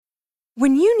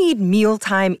When you need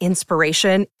mealtime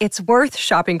inspiration, it's worth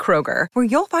shopping Kroger, where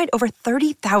you'll find over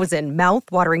 30,000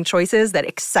 mouth-watering choices that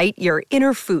excite your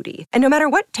inner foodie. And no matter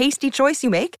what tasty choice you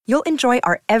make, you'll enjoy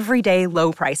our everyday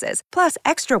low prices, plus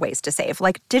extra ways to save,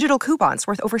 like digital coupons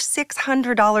worth over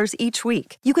 $600 each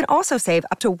week. You can also save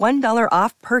up to $1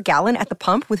 off per gallon at the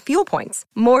pump with fuel points.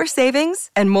 More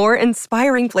savings and more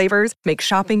inspiring flavors make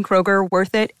shopping Kroger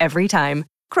worth it every time.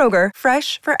 Kroger,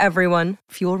 fresh for everyone.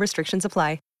 Fuel restrictions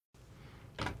apply.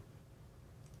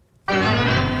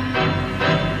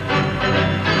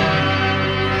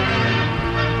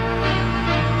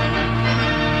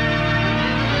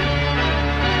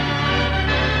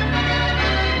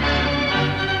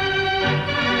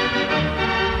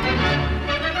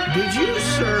 Did you,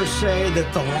 sir, say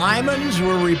that the Lymans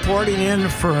were reporting in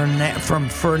from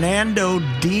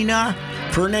Fernandina,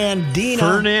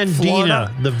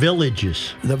 Florida? The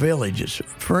villages. The villages.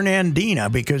 Fernandina,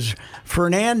 because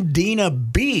Fernandina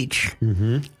Beach,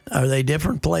 are they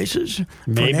different places?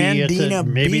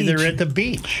 Maybe they're at the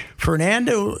beach.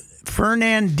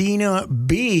 Fernandina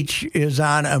Beach is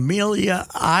on Amelia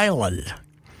Island.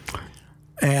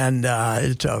 And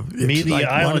it's Amelia like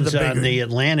Island's on the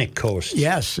Atlantic coast.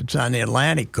 Yes, it's on the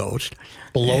Atlantic coast.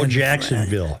 Below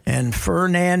Jacksonville. And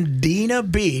Fernandina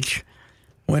Beach,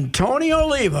 when Tony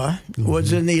Oliva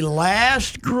was in the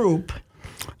last group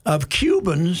of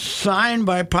Cubans signed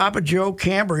by Papa Joe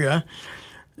Cambria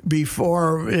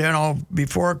before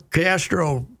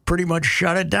Castro pretty much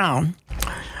shut it down,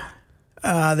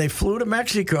 they flew to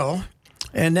Mexico.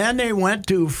 And then they went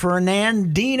to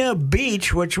Fernandina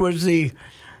Beach, which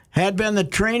had been the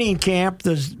training camp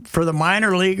for the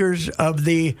minor leaguers of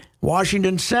the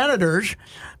Washington Senators,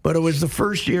 but it was the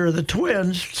first year of the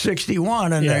Twins,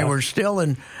 1961, and they were still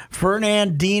in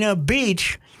Fernandina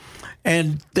Beach,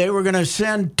 and they were going to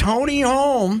send Tony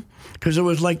home because it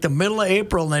was like the middle of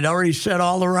April, and they'd already set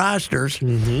all the rosters.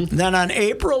 And then on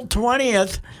April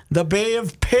 20th, the Bay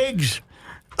of Pigs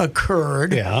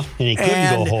occurred. Yeah, and he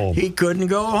couldn't go home. He couldn't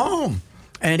go home.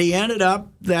 And he ended up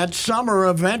that summer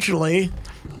eventually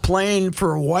playing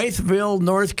for Wytheville,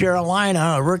 North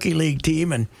Carolina, a rookie league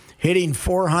team, and hitting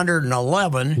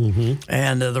 411.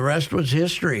 And the rest was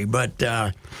history. But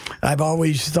I've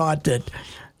always thought that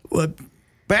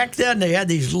back then they had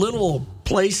these little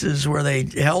places where they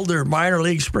held their minor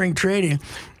league spring training.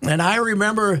 And I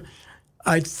remember,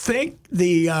 I think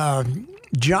the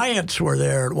Giants were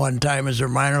there at one time as their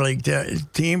minor league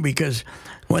team, because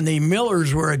when the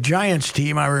Millers were a Giants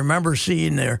team, I remember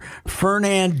seeing their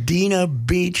Fernandina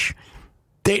Beach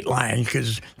date line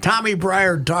because Tommy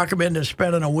Breyer talked them into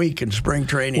spending a week in spring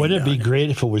training. Wouldn't it be great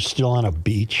if it was still on a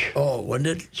beach? Oh, wouldn't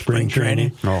it? Spring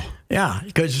training? Oh. Yeah,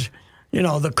 because,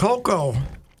 the Cocoa,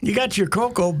 you got your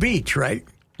Cocoa Beach, right?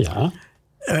 Yeah.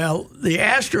 Well, the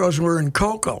Astros were in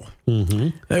Cocoa.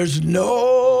 There's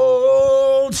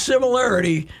no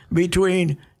similarity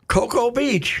between Cocoa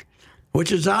Beach,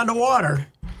 which is on the water,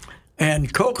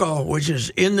 and Cocoa, which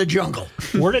is in the jungle.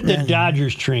 Where did the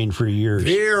Dodgers train for years?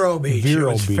 Vero Beach.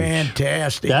 Vero Beach.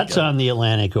 Fantastic. That's on the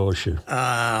Atlantic Ocean.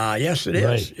 Yes, it is.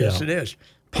 Right, yes, it is.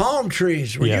 Palm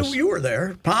trees. You were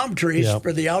there. Palm trees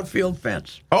for the outfield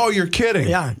fence. Oh, you're kidding.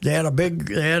 Yeah. They had a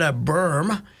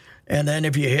berm, and then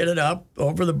if you hit it up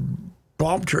over the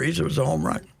palm trees, it was a home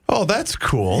run. Oh, that's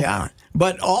cool. Yeah.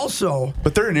 But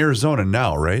they're in Arizona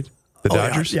now, right? The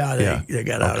Dodgers? Yeah, they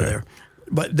got out of there.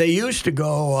 But they used to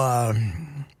go,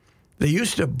 they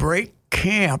used to break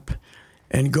camp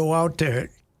and go out to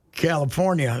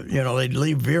California. They'd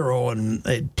leave Vero and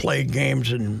they'd play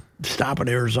games and stop in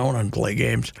Arizona and play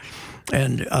games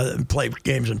and play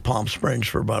games in Palm Springs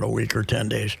for about a week or 10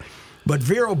 days. But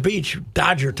Vero Beach,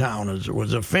 Dodger Town,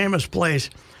 was a famous place.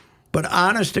 But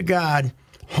honest to God,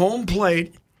 home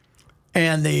plate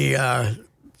and the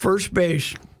first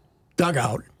base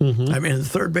dugout, the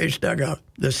third base dugout,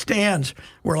 the stands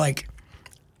were like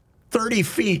 30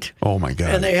 feet. Oh, my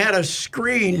God. And they had a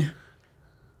screen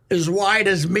as wide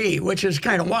as me, which is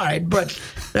kind of wide, but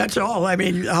that's all. I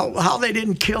mean, how they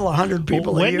didn't kill 100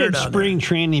 people a year. When did spring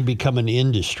training become an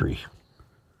industry?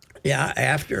 Yeah,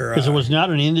 after. Because it was not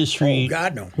an industry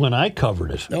when I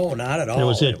covered it. No, not at all. It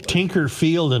was at Tinker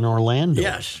Field in Orlando.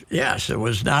 Yes. It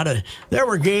was not a. There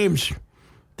were games.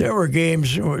 They played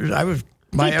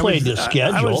the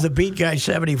schedule. I was the beat guy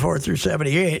 74 through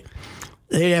 78.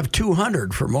 They'd have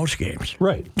 200 for most games.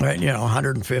 Right.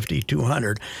 150,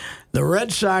 200. The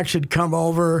Red Sox had come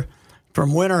over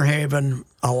from Winter Haven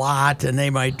a lot, and they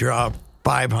might draw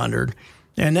 500.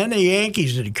 And then the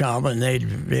Yankees would come, and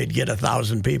they'd get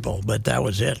 1,000 people, but that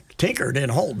was it. Tinker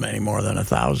didn't hold many more than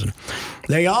 1,000.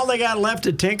 All they got left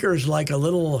at Tinker is like a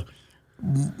little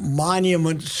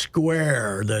Monument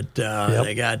Square that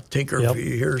they got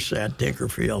Reusse at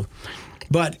Tinkerfield.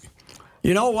 But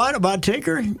you know what about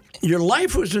Tinker? Your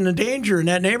life was in danger in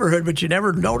that neighborhood, but you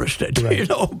never noticed it. Right.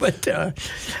 But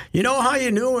you know how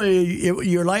you knew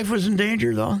your life was in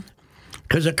danger, though?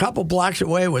 Because a couple blocks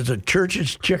away was a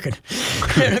Church's Chicken.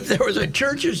 And if there was a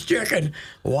Church's Chicken,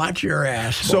 watch your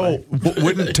ass. So,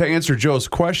 to answer Joe's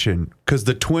question, because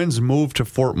the Twins moved to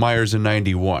Fort Myers in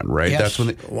 '91, right? Yes.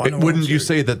 That's when. Wouldn't you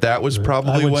say that was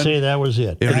probably when? I would say that was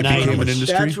it. It became an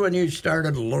industry. That's when you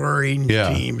started luring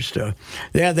teams to.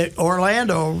 Yeah,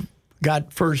 Orlando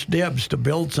got first dibs to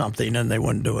build something, and they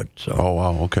wouldn't do it. So. Oh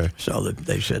wow, okay. So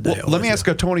they said that. Well, let me ask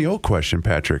a Tony O question,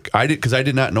 Patrick. Because I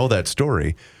did not know that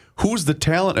story. Who's the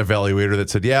talent evaluator that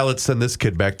said, "Yeah, let's send this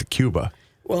kid back to Cuba"?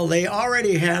 Well, they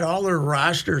already had all their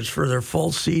rosters for their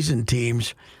full season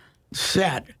teams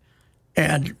set,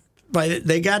 and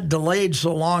they got delayed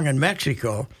so long in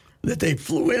Mexico that they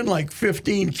flew in like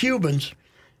 15 Cubans,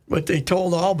 but they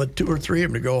told all but 2 or 3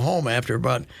 of them to go home after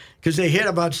because they hit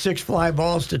about 6 fly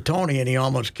balls to Tony and he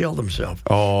almost killed himself.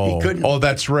 Oh,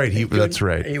 that's right. That's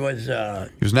right. He was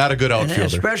not a good outfielder,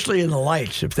 especially in the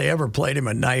lights. If they ever played him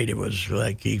at night, it was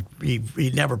like he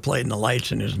never played in the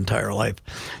lights in his entire life.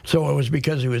 So it was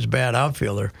because he was a bad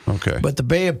outfielder. Okay. But the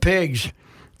Bay of Pigs,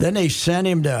 then they sent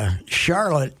him to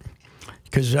Charlotte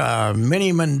because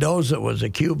Minnie Mendoza was a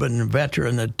Cuban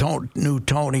veteran that knew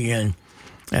Tony, and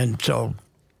so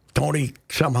Tony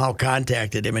somehow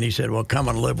contacted him, and he said, well, come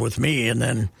and live with me. And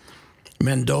then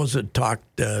Mendoza talked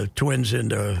the Twins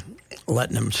into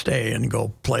letting him stay and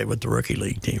go play with the rookie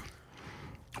league team,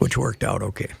 which worked out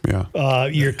okay. Yeah.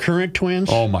 Your current Twins?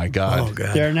 Oh, my God. Oh,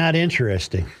 God. They're not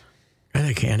interesting.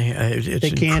 They can't hit.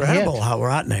 It's incredible how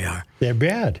rotten they are. They're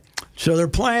bad. So they're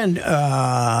playing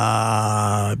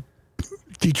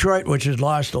Detroit, which has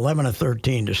lost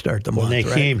 11-13 to start the month. When they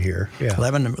came here. Yeah.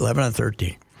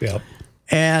 11-13. Yep.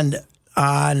 And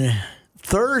on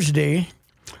Thursday,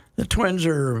 the Twins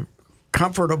are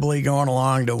comfortably going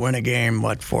along to win a game,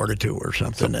 4-2 or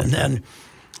something. And then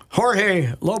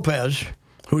Jorge Lopez,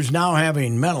 who's now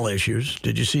having mental issues.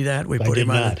 Did you see that? We put him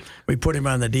on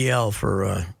the DL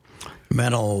for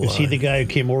mental. Is he the guy who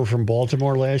came over from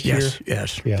Baltimore last year?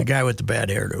 Yes. Yeah. The guy with the bad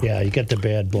hairdo. Yeah, he got the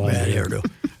bad blonde hairdo.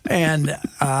 And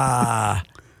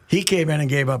he came in and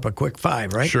gave up a quick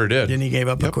 5, right? Sure did. Then he gave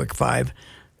up a quick 5.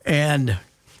 And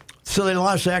so they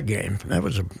lost that game. That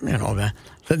was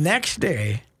the next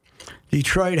day,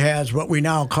 Detroit has what we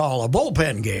now call a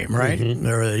bullpen game, right? Mm-hmm.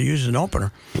 They use an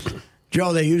opener.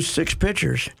 Joe, they used 6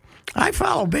 pitchers. I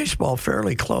follow baseball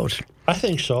fairly close. I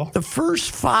think so. The first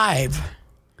 5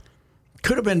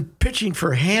 could have been pitching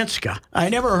for Hanska. I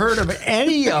never heard of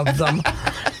any of them.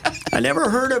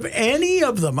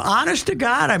 Honest to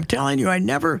God, I'm telling you,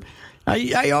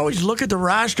 I always look at the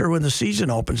roster when the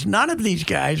season opens. None of these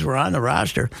guys were on the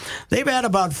roster. They've had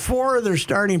about 4 of their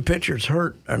starting pitchers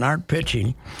hurt and aren't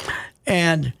pitching.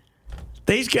 And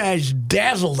these guys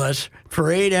dazzled us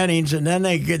for 8 innings, and then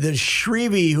they get this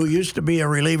Shrevey, who used to be a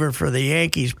reliever for the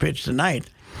Yankees, pitched tonight.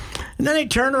 And then they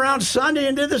turned around Sunday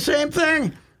and did the same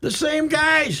thing. The same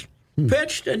guys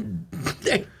pitched, and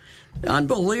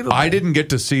unbelievable. I didn't get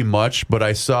to see much, but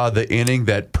I saw the inning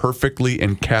that perfectly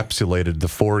encapsulated the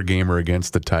 4-gamer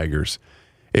against the Tigers.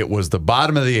 It was the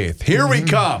bottom of the 8th. Here we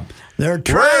come. They're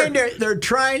trying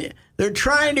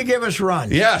to give us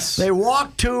runs. Yes. They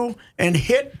walked 2 and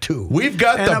hit 2. We've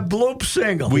got a bloop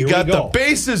single. We got the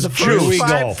bases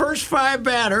juiced. First 5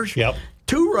 batters. Yep.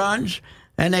 2 runs,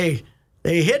 and they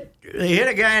hit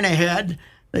a guy in the head.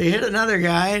 They hit another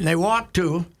guy, and they walked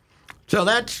 2. So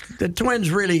that's the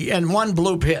Twins really, and 1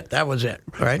 bloop hit. That was it,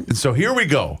 right? And so here we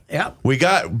go. Yep. We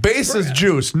got bases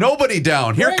juiced. Nobody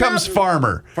down. Here comes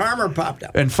Farmer. Farmer popped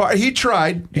up. And he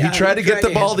tried. He tried to get the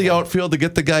ball to the outfield to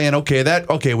get the guy in.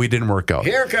 Okay, we didn't work out.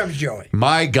 Here comes Joey.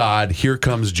 My God, here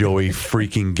comes Joey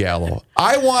freaking Gallo.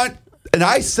 And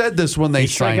I said this when they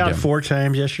signed him. He struck out 4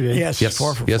 times yesterday. Yes,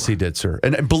 4 for 4. Yes, he did, sir.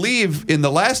 And I believe in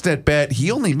the last at-bat,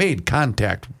 he only made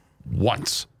contact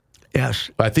once.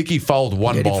 Yes, I think he fouled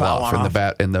one ball off in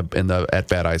the at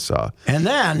bat I saw. And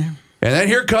then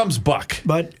here comes Buck.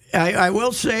 But I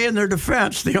will say, in their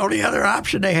defense, the only other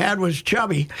option they had was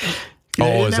Chubby. They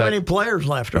didn't have any players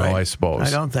left, right? Oh, I suppose.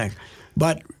 I don't think.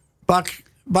 But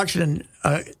Buxton,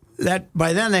 that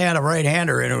by then they had a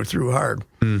right-hander in who threw hard.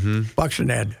 Mm-hmm. Buxton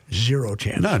had 0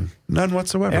 chance. None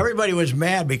whatsoever. Everybody was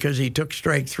mad because he took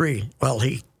strike 3. Well,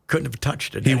 he couldn't have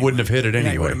touched it. He wouldn't have hit it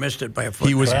anyway. He would have missed it by a foot.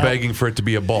 He was begging for it to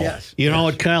be a ball. Yes. You know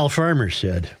what Kyle Farmer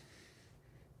said?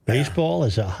 Baseball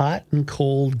is a hot and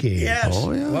cold game. Yes.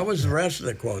 Oh, yeah. What was the rest of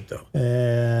the quote, though?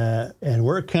 And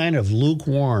we're kind of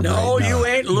lukewarm. No, right now. you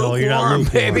ain't lukewarm, No, you're not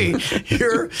lukewarm. baby.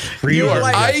 You're are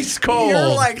ice cold. You're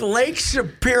like Lake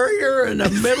Superior in the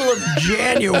middle of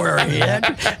January,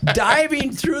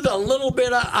 diving through the little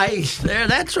bit of ice there.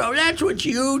 That's what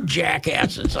you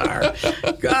jackasses are.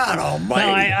 God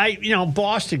Almighty. No,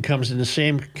 Boston comes in the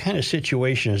same kind of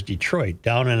situation as Detroit,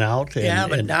 down and out.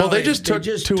 And, now they just took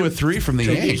 2 or 3 from the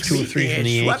Yankees. 2 or 3 from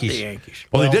the Swept Yankees. the Yankees.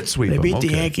 Well, they did sweep They them. beat the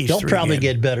Okay. Yankees. They'll 3 probably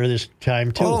games. get better this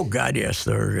time too. Oh God, yes,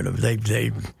 they're gonna.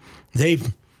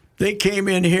 They came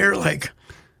in here like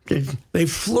they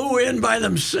flew in by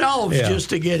themselves just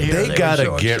to get here. They got to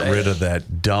were so get excited. rid of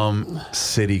that dumb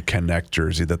City Connect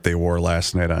jersey that they wore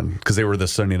last night because they were the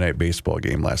Sunday night baseball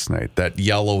game last night. That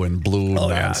yellow and blue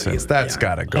nonsense. That's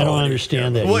got to go. I don't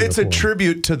understand that. Well, it's a uniform.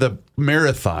 tribute to the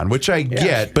marathon, which I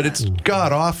get, but it's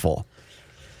god awful.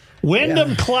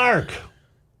 Wyndham Clark.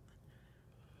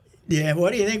 Yeah,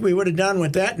 what do you think we would have done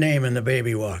with that name in the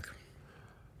baby walk?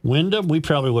 Wyndham, we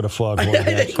probably would have foghorned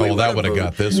that. Oh, that would have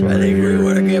got this I one. think we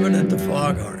would have given it the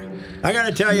foghorn. I got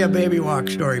to tell you a baby walk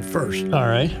story first, All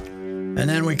right. and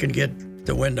then we can get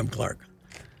to Wyndham Clark.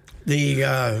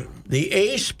 The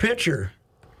ace pitcher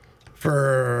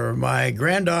for my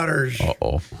granddaughter's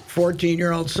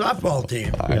 14-year-old softball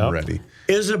team, I'm ready.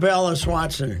 Isabella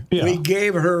Swanson. Yeah. We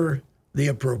gave her the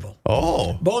approval.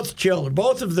 Oh, Both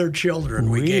of their children.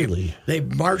 We Really? gave. They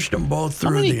marched them both through.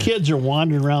 How many kids are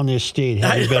wandering around this state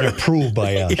having been approved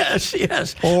by us?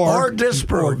 Yes. Or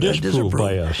disproved. Or disproved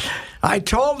by us. I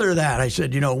told her that. I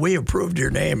said, we approved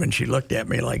your name, and she looked at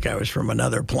me like I was from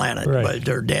another planet. Right. But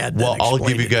her dad. then well, I'll explained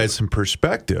give you it to guys some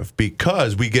perspective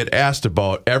because we get asked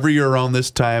about every year around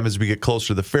this time as we get closer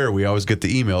to the fair. We always get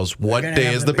the emails. What Gonna day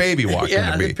have is the baby walk Yeah,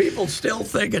 going to be? the people still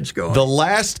think it's going. The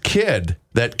last kid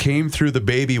that came through the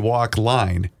baby walk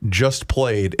line just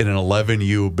played in an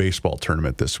 11U baseball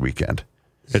tournament this weekend.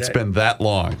 It's been that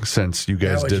long since you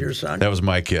guys was did. your son? That was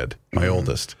my kid, my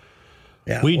oldest.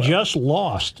 Yeah, We just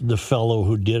lost the fellow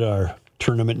who did our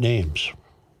tournament names.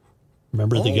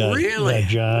 Remember the guy? really? Yeah,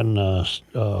 John,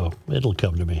 it'll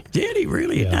come to me. Did he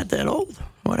really? Yeah. Not that old.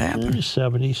 What In happened? his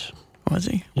 70s. Was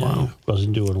he? Yeah, Wow.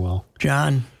 wasn't doing well.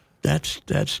 John, that's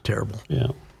terrible. Yeah.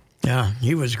 Yeah,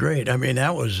 he was great. I mean,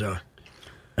 that was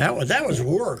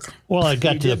work. Well, it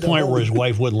got He to the did the point whole- where his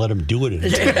wife wouldn't let him do it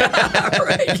anymore.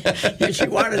 Right. And she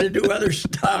wanted to do other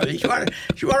stuff. She wanted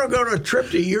to go to a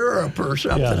trip to Europe or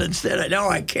something Yeah. instead. No,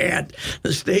 I can't.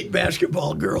 The state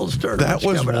basketball girls tournament. That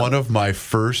was one of my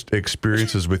first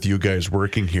experiences with you guys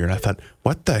working here, and I thought,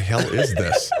 what the hell is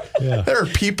this? Yeah. There are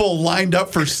people lined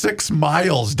up for 6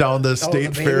 miles down the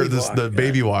state baby fair, walk, the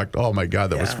baby walk. Oh my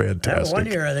God, that was One fantastic.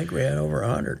 year, I think we had over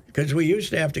 100 because we used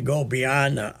to have to go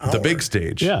beyond the hour. The big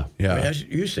stage. Yeah. Yeah.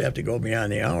 We used to have to go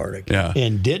beyond the hour. To Yeah.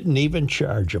 And didn't even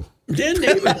charge him. Didn't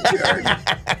even charge.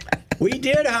 We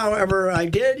did, however, I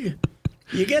did.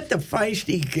 You get the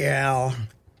feisty gal,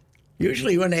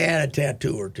 usually when they had a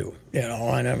tattoo or two, and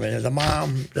I mean,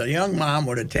 the young mom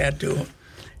with a tattoo,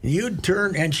 you'd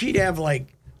turn, and she'd have like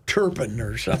Turpin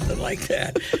or something like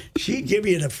that. She'd give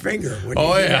you the finger. When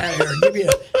you get out of here.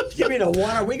 Give you the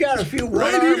one. We got a few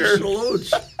one-arm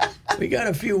salutes. We got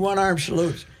a few one-arm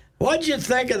salutes. What'd you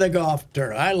think of the golf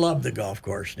tournament? I loved the golf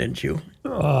course, didn't you?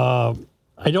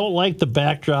 I don't like the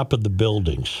backdrop of the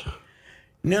buildings.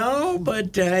 No,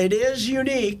 but it is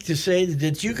unique to say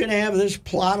that you can have this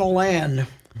plot of land,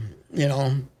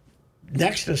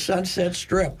 next to Sunset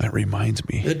Strip. That reminds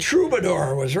me. The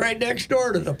Troubadour was right next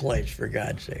door to the place, for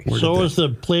God's sake. So was the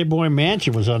Playboy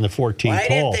Mansion was on the 14th Why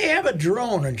didn't hole. they have a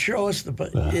drone and show us the?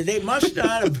 They must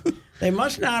not have. They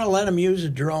must not have let them use a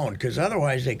drone because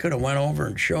otherwise they could have went over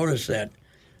and showed us that.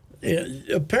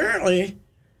 Apparently,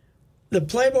 the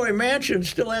Playboy Mansion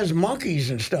still has monkeys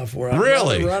and stuff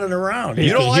Really? running around.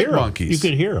 You don't could like hear 'em. monkeys. You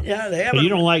could hear them. Yeah, they But haven't. you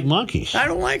don't like monkeys. I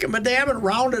don't like them, but they haven't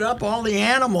rounded up all the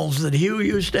animals that Hugh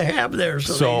used to have there,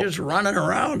 so they're just running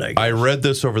around. I guess. I read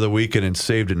this over the weekend and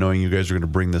saved it knowing you guys were going to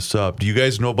bring this up. Do you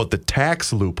guys know about the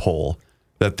tax loophole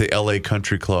that the LA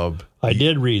Country Club? I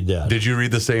did read that. Did you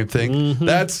read the same thing?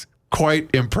 That's quite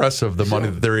impressive, the money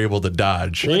that they're able to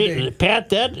dodge. Pat,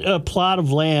 that plot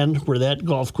of land where that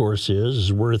golf course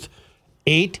is worth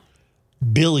 $8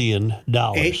 billion.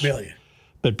 $8 billion.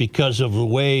 But because of the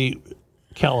way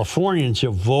Californians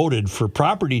have voted for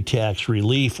property tax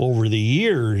relief over the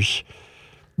years,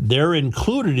 they're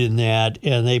included in that,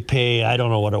 and they pay, I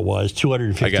don't know what it was,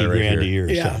 $250 grand a year.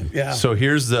 Or something. Yeah. So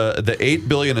here's the $8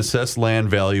 billion assessed land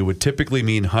value would typically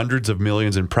mean hundreds of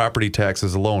millions in property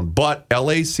taxes alone. But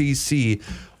LACC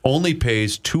only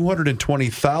pays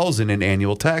 $220,000 in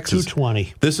annual taxes.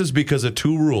 $220,000. This is because of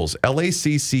two rules.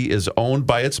 LACC is owned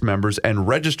by its members and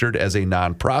registered as a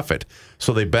nonprofit.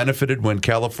 So they benefited when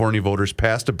California voters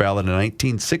passed a ballot in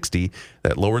 1960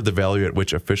 that lowered the value at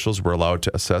which officials were allowed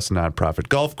to assess nonprofit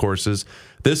golf courses.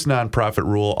 This nonprofit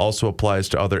rule also applies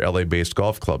to other LA-based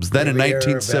golf clubs. Then in Riviera,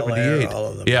 1978, Bel Air, all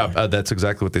of them. that's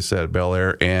exactly what they said, Bel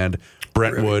Air and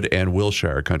Brentwood and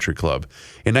Wilshire Country Club.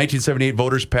 In 1978,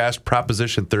 voters passed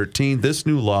Proposition 13. This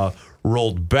new law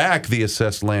rolled back the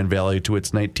assessed land value to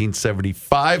its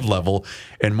 1975 level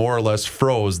and more or less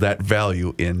froze that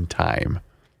value in time.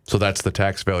 So that's the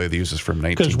tax value they uses from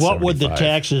 1975. Because what would the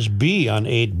taxes be on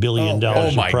 $8 billion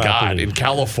Oh, my of property? God. In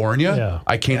California? Yeah.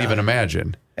 I can't even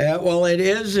imagine. Well, it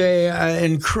is a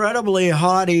incredibly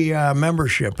haughty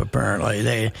membership, apparently.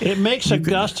 It makes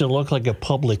Augusta look like a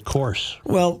public course.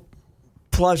 Well,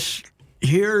 plus,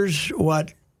 here's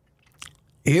what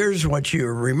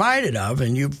you're reminded of,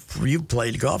 and you've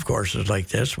played golf courses like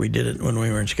this. We did it when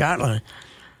we were in Scotland.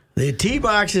 The tee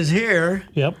box is here.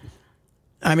 Yep.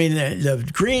 I mean, the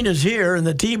green is here, and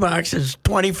the tee box is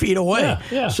 20 feet away.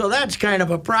 Yeah. So that's kind of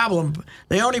a problem.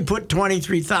 They only put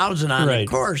 23,000 on the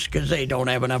course because they don't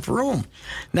have enough room.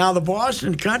 Now, the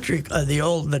Boston Country,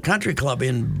 the country club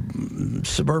in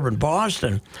suburban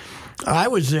Boston, I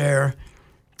was there,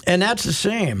 and that's the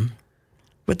same.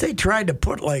 But they tried to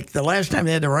put, the last time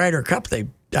they had the Ryder Cup,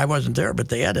 I wasn't there, but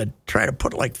they had to try to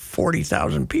put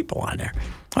 40,000 people on there.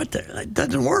 That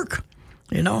doesn't work,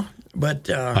 But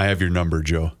I have your number,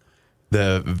 Joe.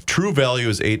 The true value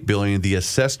is $8 billion. The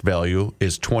assessed value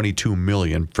is $22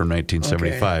 million from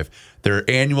 1975. Okay. Their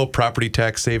annual property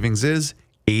tax savings is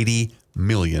 $80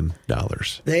 million.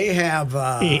 They have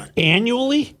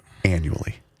annually.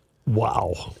 Annually.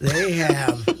 Wow.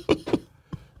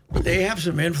 They have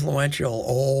some influential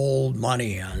old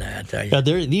money on that.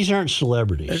 These aren't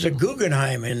celebrities. There's a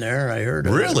Guggenheim in there, I heard.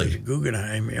 Really?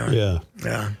 Guggenheim, Yeah.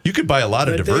 You could buy a lot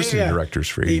of diversity directors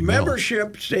for $80 million. The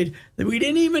membership stayed. We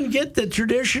didn't even get the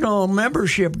traditional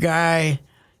membership guy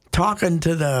talking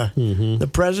to the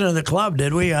president of the club,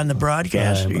 did we, on the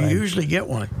broadcast? You usually get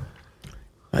one.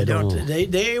 I don't.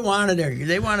 They wanted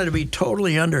to be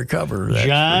totally undercover.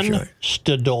 John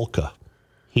Stadolka.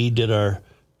 He did our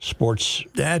sports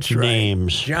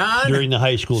names John, during the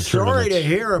high school tournaments. Sorry to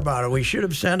hear about it. We should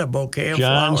have sent a bouquet of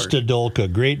John flowers.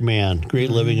 Stadolka, great man, great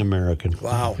living American.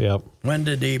 Wow. Yep. When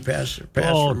did he pass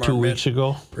from 2 weeks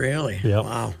ago. Really? Yep.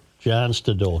 Wow. John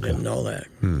Stadolka. Didn't know that.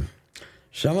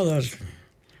 Some of those,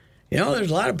 there's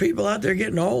a lot of people out there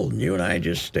getting old, and you and I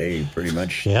just stay pretty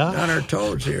much on our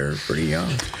toes here, pretty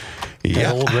young.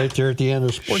 Yeah. Old right there at the end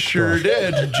of the sports Sure talk.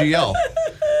 did. GL.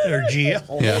 Or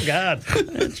GL. Yeah. Oh, God.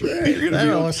 That's right. I don't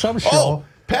know, some show. Oh,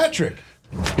 Patrick,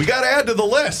 we got to add to the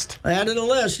list. Add to the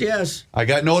list, yes. I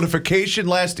got notification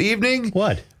last evening.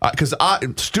 What? Because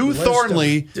Stu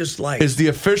Thornley is the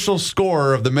official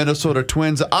scorer of the Minnesota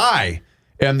Twins. I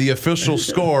am the official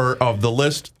scorer of the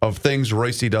list of things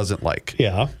Reusse doesn't like.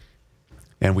 Yeah.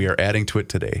 And we are adding to it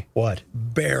today. What?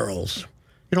 Barrels.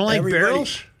 You don't like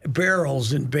barrels?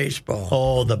 Barrels in baseball.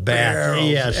 Oh, the bat. Barrels,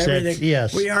 Yes,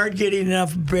 yes. We aren't getting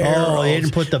enough barrels. Oh, they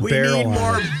didn't put the barrel on. We need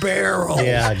more barrels.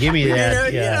 Yeah, give me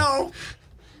that.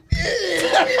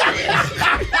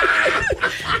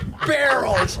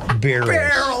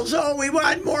 Barrels. Oh, we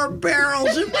want more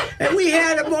barrels, and we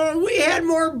had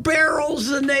more barrels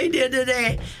than they did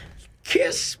today.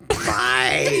 Kiss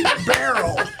my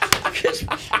barrel. Kiss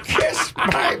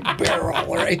my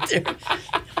barrel right there.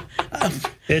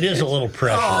 It is a little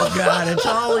pressure. Oh, God, it's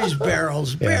always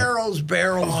barrels.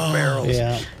 Barrels.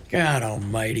 Yeah. God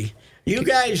almighty. You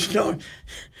guys don't,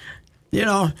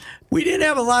 we didn't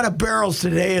have a lot of barrels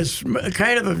today. It's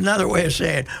kind of another way of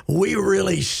saying we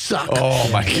really suck. Oh,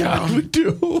 my God, we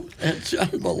do. It's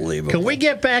unbelievable. Can we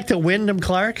get back to Wyndham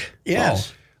Clark?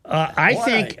 Yes. I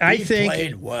think he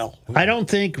played well. I don't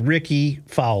think Ricky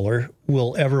Fowler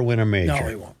will ever win a major. No,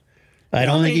 he won't. I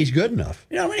don't think he's good enough.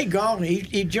 You know how many golf?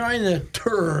 He joined the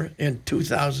tour in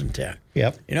 2010.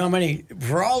 Yep. You know how many,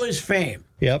 for all his fame,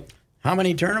 Yep. how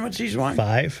many tournaments he's won?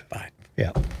 5.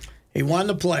 Yep. He won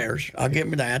the Players. I'll give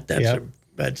him that.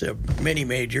 That's a mini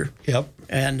major. Yep.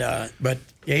 And but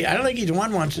I don't think he's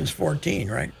won one since 14,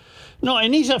 right? No,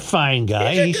 and he's a fine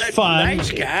guy. He's fun.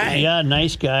 Nice guy. Yeah,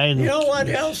 nice guy. And you know what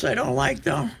else I don't like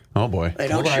though? Oh boy. They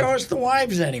don't show us the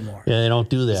wives anymore. Yeah, they don't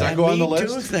do that. Does that go on the Me Too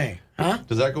list? thing. Huh?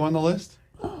 Does that go on the list?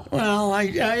 Well, I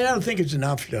don't think it's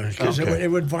enough because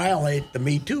it would violate the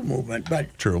Me Too movement.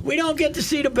 But True. We don't get to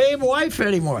see the babe wife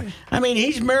anymore. I mean,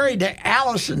 he's married to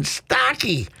Allison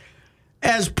Stocky.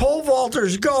 As pole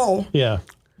vaulters go, Yeah.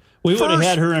 We would have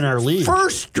had her in our league.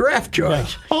 First draft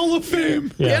choice. Hall of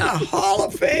Fame. Yeah, Hall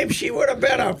of Fame. She would have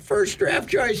been a first draft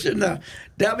choice in the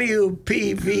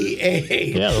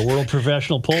WPVA. Yeah, the World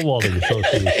Professional Pole Vaulting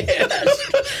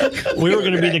Association. We were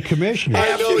going to be the commissioner.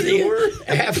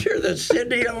 After the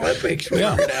Sydney Olympics, we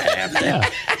were going to have that. Yeah.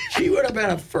 She would have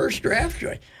been a first draft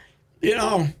choice. You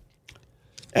know,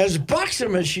 as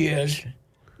buxom as she is,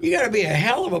 you got to be a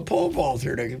hell of a pole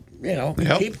vaulter to,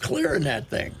 keep clearing that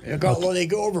thing. Although they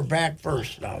go over back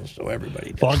first now, so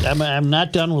everybody does. Well, I'm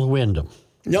not done with Wyndham.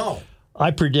 No. I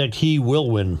predict he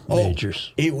will win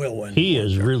majors. He will win. He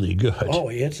is really good. Oh,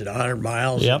 he hits it 100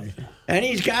 miles. Yep. And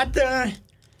he's got the...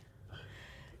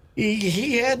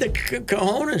 He had the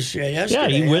cojones yesterday. Yeah,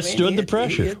 he withstood the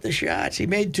pressure. He hit the shots. He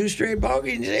made 2 straight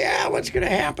bogeys. And he said, what's going to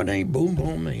happen? And he boom,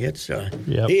 boom. He hits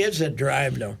that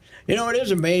drive, though. You know, it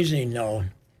is amazing, though,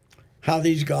 how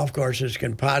these golf courses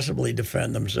can possibly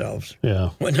defend themselves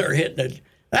when they're hitting it.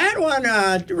 That one,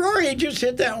 Rory just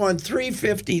hit that one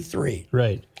 353.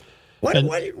 Right. What?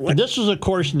 And this was a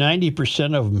course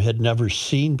 90% of them had never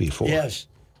seen before. Yes.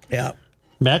 Yeah.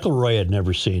 McIlroy had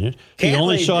never seen it. He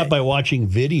only saw it by watching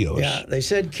videos. Yeah, they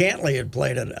said Cantley had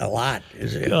played it a lot.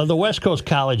 The West Coast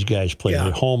college guys played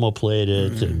it. Homa played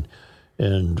it, and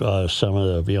some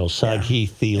of the, Saghi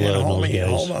Thiela and those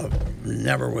guys. Homa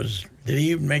never was. Did he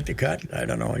even make the cut? I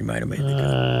don't know. He might have made the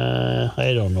cut.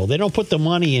 I don't know. They don't put the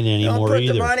money in anymore either. Don't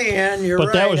put the money in. You're right.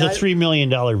 But that was a $3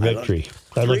 million victory.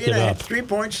 I looked it up.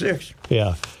 3.6.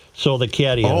 Yeah. So the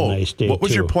caddy had a nice day, what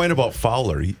was too. your point about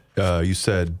Fowler? You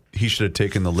said he should have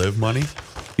taken the live money?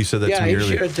 You said that to me earlier. Yeah,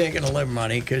 he should have taken the live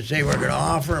money because they were going to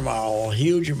offer him a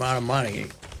huge amount of money.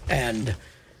 And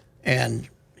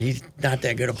he's not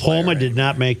that good a player. Homa did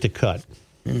not make the cut.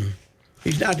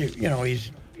 He's not,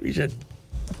 he's a...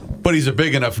 But he's a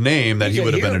big enough name that he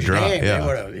would have been a draw. Name.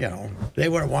 Yeah. They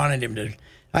would have wanted him to...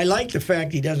 I like the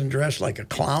fact he doesn't dress like a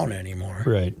clown anymore.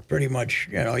 Right. Pretty much,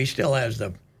 he still has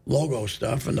the logo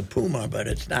stuff and the Puma, but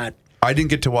it's not... I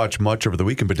didn't get to watch much over the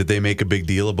weekend, but did they make a big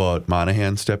deal about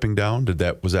Monahan stepping down?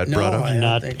 Was that brought up?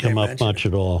 Not come up much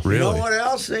at all. Really? You know what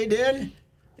else they did?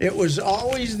 It was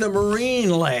always the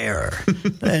marine layer.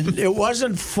 And it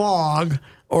wasn't fog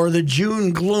or the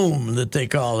June gloom that they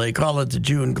call it. They call it the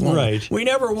June gloom. Right. We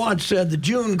never once said the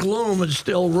June gloom is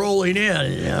still rolling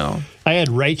in, I had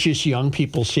righteous young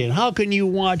people saying, how can you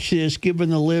watch this given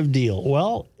the live deal?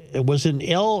 Well, it was a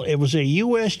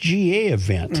USGA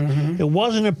event. It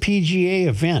wasn't a PGA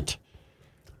event.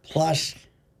 Plus,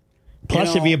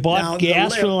 have you bought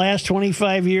gas for the last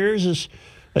 25 years, as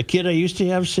a kid I used to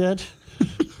have said?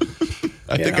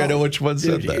 I think I know which one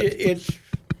said that.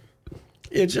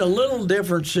 It's a little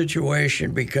different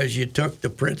situation because you took the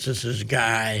Princess's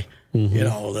guy,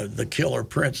 the killer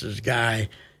Princess guy,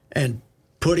 and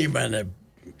put him in the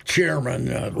chairman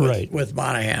with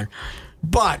Monahan.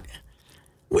 But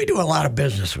we do a lot of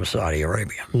business with Saudi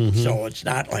Arabia, so it's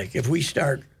not like if we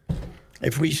start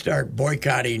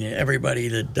boycotting everybody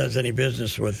that does any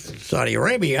business with Saudi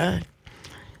Arabia,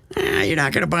 you're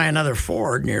not going to buy another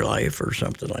Ford in your life or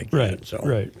something like that. Right. So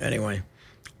anyway,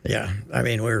 I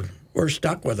mean we're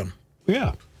stuck with them.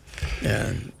 Yeah.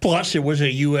 And plus, it was a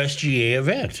USGA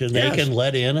event, and they can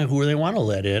let in who they want to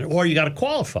let in, or you got to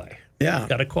qualify. Yeah,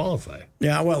 got to qualify.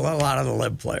 Yeah, well, a lot of the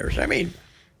live players. I mean,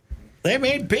 they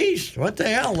made peace. What the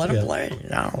hell? Let them play.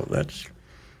 That's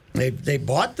they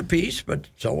bought the piece, but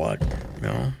so what?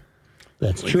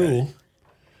 That's true.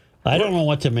 I don't know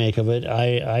what to make of it.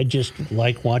 I just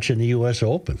like watching the U.S.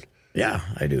 Open. Yeah,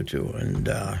 I do too. And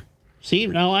see,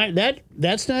 now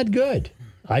that's not good.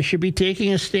 I should be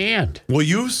taking a stand. Well,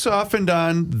 you softened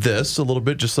on this a little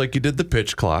bit, just like you did the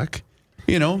pitch clock.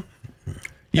 You're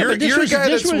a guy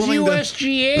that's willing to... This was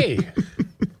USGA.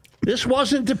 This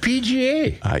wasn't the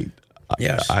PGA.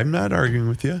 I'm not arguing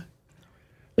with you.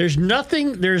 There's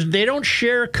nothing. They don't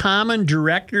share common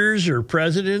directors or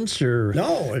presidents or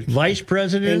vice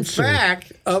presidents. In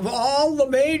fact, of all the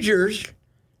majors,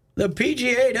 the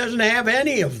PGA doesn't have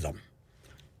any of them.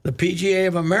 The PGA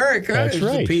of America is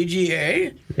the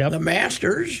PGA, the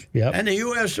Masters, and the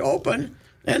U.S. Open,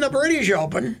 and the British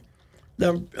Open.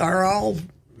 Are all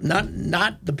not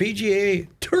the PGA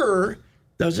Tour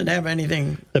doesn't have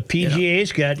anything. The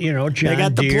PGA's got John they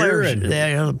got the Deere players, and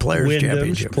the Players Wyndham's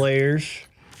Championship players.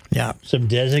 Yeah, some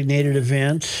designated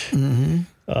events.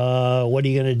 What are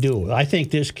you going to do? I think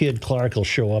this kid Clark will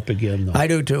show up again, though. I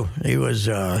do too. He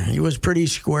was pretty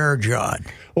square jawed.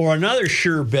 Or another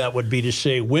sure bet would be to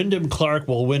say Wyndham Clark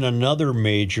will win another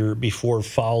major before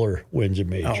Fowler wins a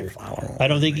major. Fowler I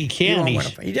don't think he can.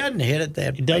 He doesn't hit it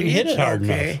that. He doesn't hit it hard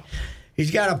enough.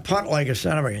 He's got a putt like a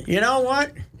son of a. You know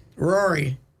what,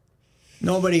 Rory?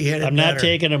 Nobody hit it I'm not better.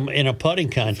 taking him in a putting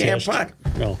contest. Can't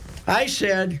putt. No. I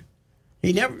said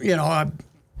he never,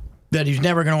 that he's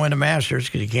never going to win the Masters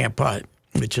because he can't putt,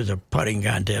 which is a putting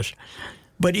contest.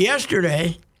 But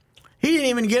yesterday, he didn't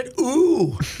even get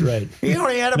ooh. Right. He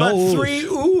only had about No oohs. 3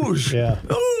 oohs. Yeah.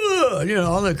 Ooh.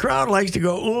 The crowd likes to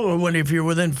go ooh if you're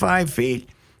within 5 feet.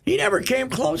 He never came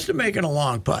close to making a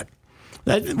long putt.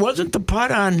 That wasn't the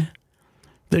putt on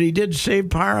that he did save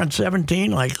par on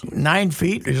 17, like 9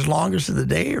 feet, his longest of the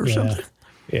day or something.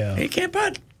 Yeah. He can't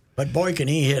putt. But boy, can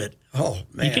he hit it. Oh,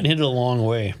 man. He can hit it a long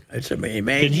way. It's amazing.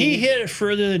 Can he hit it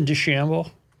further than DeChambeau?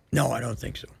 No, I don't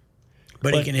think so.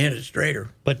 But he can hit it straighter.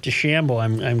 But DeChambeau,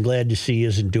 I'm glad to see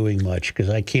isn't doing much because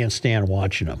I can't stand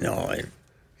watching him. No,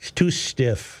 He's too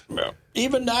stiff.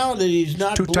 even now that he's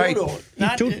not Too tight. Bluto.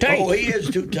 He's too tight. Oh, he is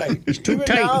too tight. He's too even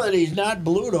tight. now that he's not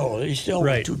Bluto, he's still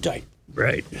Right. too tight.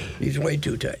 Right. He's way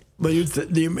too tight. But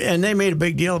and they made a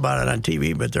big deal about it on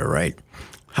TV, but they're right.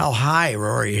 How high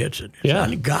Rory hits it. It's Yeah.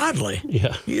 ungodly.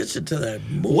 Yeah. He hits it to the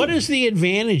moon. What is the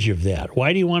advantage of that?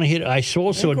 Why do you want to hit it? I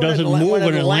suppose so it doesn't move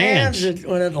when it lands.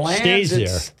 When it lands, Stays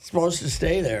it's there. supposed to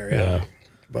stay there. Yeah. Yeah.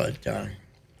 But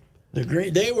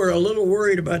they were a little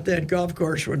worried about that golf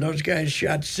course when those guys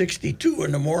shot 62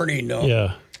 in the morning, though.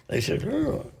 Yeah. They said,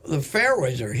 oh, the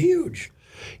fairways are huge.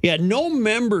 Yeah, no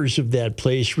members of that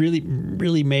place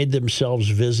really made themselves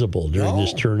visible during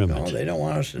this tournament. No, they don't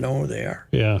want us to know who they are.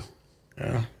 Yeah.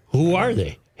 Who are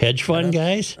they? Hedge fund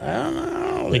guys? I don't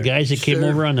know. The guys that came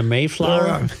over on the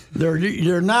Mayflower?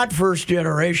 They're not first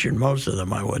generation, most of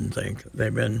them, I wouldn't think.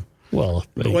 They've been, Well,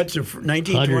 what's it, 100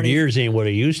 1920? years ain't what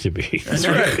it used to be. That's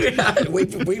right.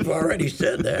 We've already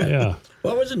said that. Yeah.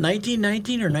 What was it,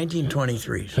 1919 or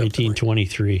 1923?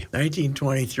 1923.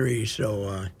 1923.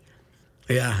 So,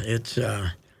 yeah, it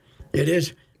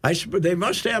is. They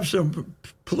must have some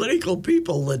political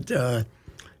people that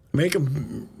make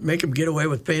them get away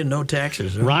with paying no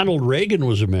taxes. Huh? Ronald Reagan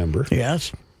was a member.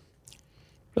 Yes.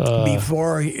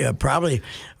 Before, probably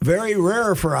very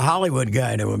rare for a Hollywood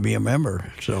guy to be a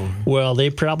member. So Well, they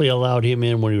probably allowed him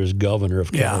in when he was governor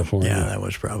of California. yeah, that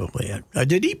was probably it.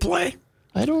 Did he play?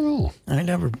 I don't know. I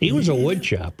never. He was a wood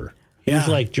chopper. He was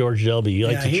Yeah. like George W. He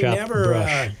liked to he chop never.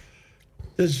 brush.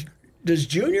 Does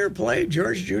Junior play?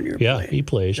 George Junior Yeah, play? he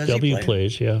plays. Does W play?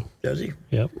 plays, yeah. Does he?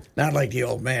 Yep. Not like the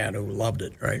old man who loved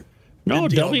it, right? No,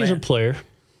 Didn't the old W's a man? player.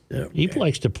 Yeah. He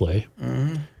likes to play.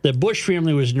 The Bush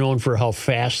family was known for how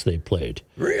fast they played.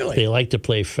 Really? They like to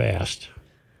play fast.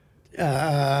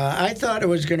 I thought it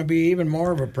was going to be even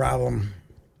more of a problem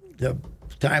the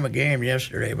time of game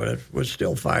yesterday, but it was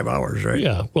still 5 hours, right?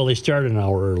 Yeah, well, they started an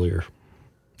hour earlier.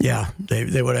 Yeah,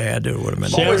 they would have had to. It would have been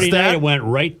Saturday that? night it went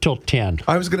right till 10.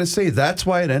 I was going to say that's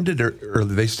why it ended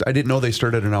early. I didn't know they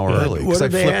started an hour early Would because I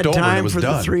have they flipped had over and it time was for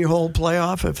done. the 3-hole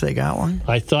playoff if they got one?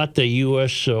 I thought the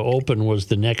U.S. Open was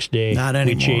the next day. Not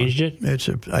anymore. We changed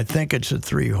it. I think it's a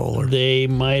 3-holer. They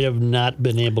might have not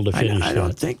been able to finish I don't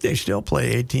that. think they still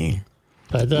play 18.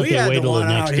 I thought We they had waited the till the one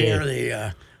next out day. here,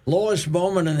 the lowest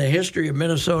moment in the history of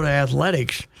Minnesota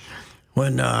athletics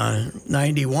when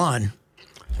 91,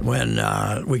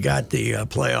 when we got the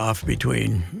playoff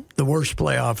between the worst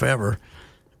playoff ever.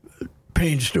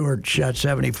 Payne Stewart shot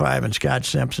 75 and Scott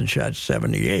Simpson shot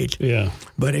 78. Yeah.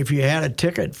 But if you had a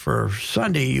ticket for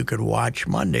Sunday, you could watch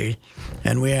Monday.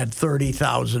 And we had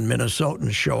 30,000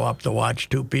 Minnesotans show up to watch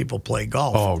two people play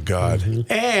golf. Oh God!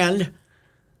 And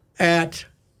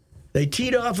they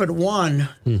teed off at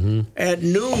 1. At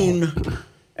noon.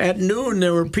 At noon,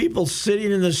 there were people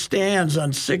sitting in the stands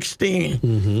on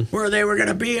 16, where they were going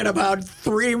to be in about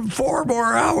 3-4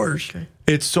 more hours.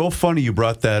 It's so funny you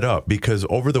brought that up because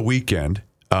over the weekend,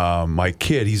 my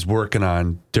kid, he's working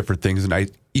on different things,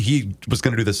 and he was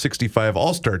going to do the 65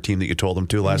 All-Star team that you told him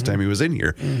to last time he was in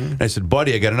here. And I said,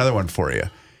 buddy, I got another one for you.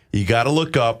 You got to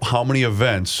look up how many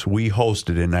events we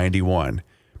hosted in 91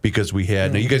 because we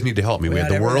had, now you guys need to help me. We had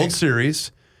the everything. World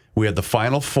Series. We had the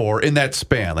Final Four in that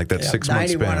span, like that 6-month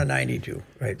span. 91 and 92,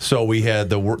 right. So we had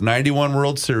the 91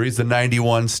 World Series, the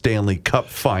 91 Stanley Cup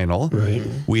Final. Right.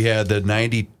 We had the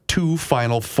 92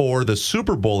 Final Four, the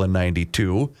Super Bowl in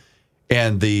 92,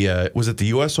 and the was it the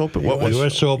U.S. Open? What was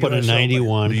U.S. Open in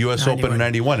 91. the U.S. Open in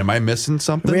 91? Am I missing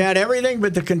something? We had everything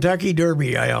but the Kentucky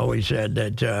Derby. I always said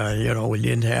that we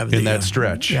didn't have In that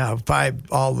stretch. Yeah,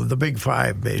 all of the big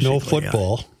five basically. No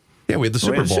football. Yeah, we had the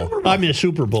Super Bowl. I mean, a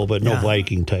Super Bowl, but no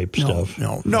Viking type stuff.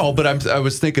 No. But I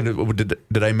was thinking,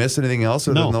 did I miss anything else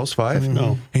other than those 5?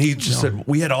 No. And he just said,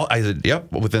 we had all, I said, yep,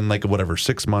 within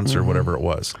 6 months or whatever it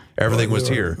was. Everything was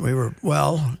here.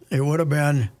 It would have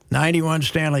been 91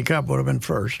 Stanley Cup would have been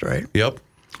first, right? Yep.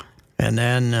 And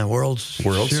then World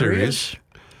Series.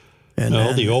 And No,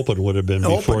 then the Open would have been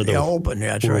before the Open.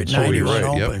 Yeah, that's World right. Series. 91 Right,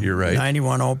 Open. yep, you're right.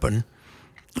 91 Open.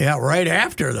 Yeah, right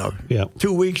after though. Yeah.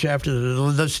 2 weeks after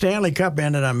the Stanley Cup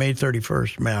ended on May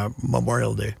 31st,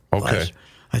 Memorial Day. Okay.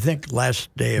 I think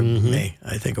last day of May.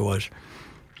 I think it was.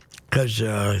 Because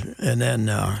and then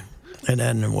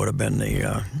it would have been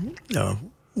the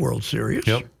World Series.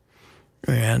 Yep.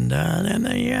 And then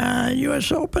the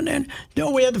U.S. Open, and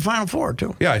we had the Final Four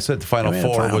too. Yeah, I said the Final We had the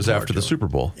Four Final was Four, after the too. Super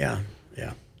Bowl. Yeah.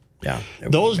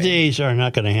 Those days are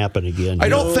not going to happen again. I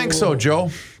don't think so,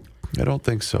 Joe. I don't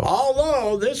think so.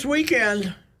 Although this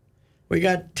weekend we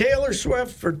got Taylor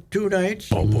Swift for 2 nights.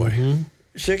 Oh boy.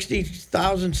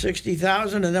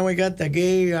 60,000, and then we got the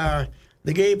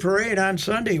gay parade on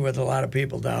Sunday with a lot of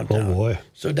people downtown. Oh, boy.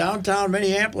 So downtown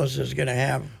Minneapolis is going to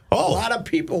have a lot of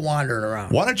people wandering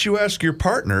around. Why don't you ask your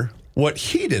partner what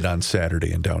he did on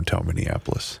Saturday in downtown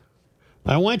Minneapolis?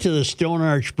 I went to the Stone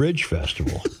Arch Bridge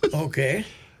Festival, Okay.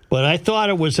 but I thought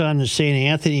it was on the St.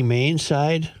 Anthony Main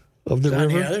side of the It's on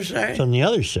river. the other side? It's on the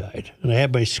other side. And I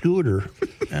had my scooter.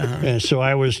 And so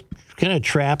I was kind of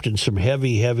trapped in some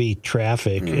heavy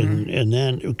traffic. And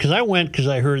then, because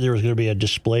I heard there was going to be a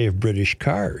display of British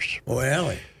cars.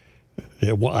 Well,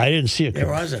 I didn't see a car.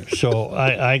 There wasn't. So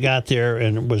I got there,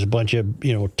 and it was a bunch of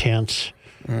tents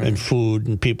and food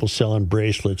and people selling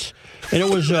bracelets, and it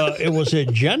was a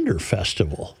gender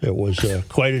festival. It was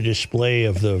quite a display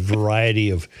of the variety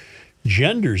of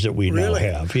genders that we now Really?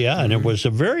 have. Yeah, and it was a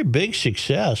very big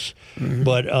success.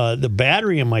 But the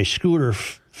battery in my scooter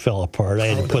fell apart. I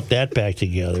had to put that back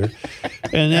together,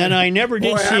 and then I never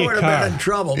did boy, I see a would car. have been in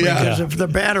trouble because if the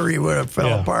battery would have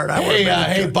fell apart, I would have been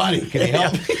in trouble. buddy, can you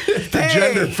help? Hey,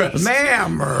 Gender fest.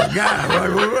 ma'am, or guy,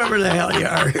 whoever the hell you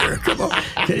are here, come on.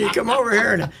 Can you come over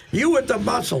here? And you with the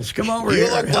muscles, come over here.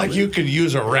 You look like you could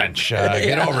use a wrench.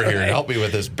 Get over here and help me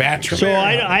with this battery. So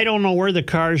I don't know where the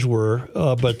cars were,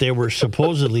 but they were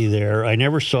supposedly there. I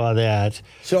never saw that.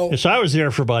 So I was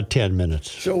there for about 10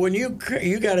 minutes. So when you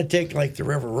got to take like the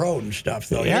River Road and stuff,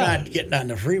 though, Yeah. you're not getting on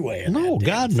the freeway. in No, that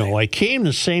God, damn no. thing. I came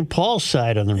to St. Paul's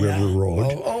side on the River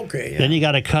Road. Oh, okay. Yeah. Then you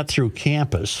got to cut through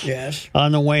campus. Yes.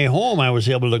 On the way home, I was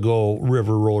able to go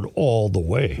River Road all the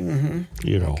way.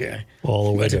 Okay.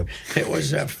 All the way to. It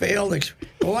was a failed.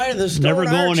 Why the Stone Never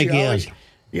going Arch, again.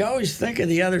 You always think of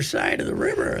the other side of the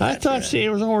river. I thought it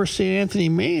was over St. Anthony,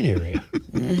 Main area.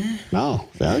 No,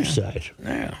 the other side,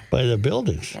 Yeah. by the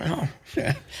buildings. Well,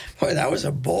 boy, that was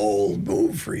a bold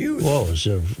move for you. Well, it was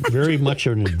very much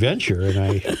an adventure, and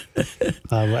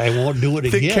I won't do it I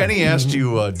think again. Kenny asked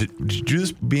you, did you do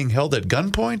this being held at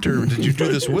gunpoint, or did you do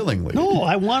this willingly? No,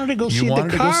 I wanted to go see You the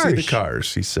wanted cars. to go see the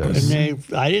cars, he says. And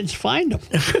I didn't find them.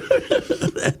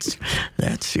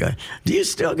 That's good. Do you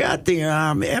still got the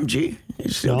MG? You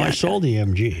still No, got I sold the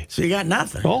MG. that? So you got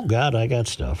nothing. Oh, God, I got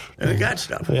stuff. You got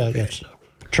stuff. Yeah, I Okay. got stuff.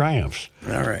 Triumphs.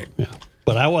 All right. Yeah.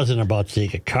 But I wasn't about to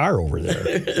take a car over there.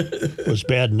 It was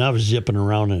bad enough zipping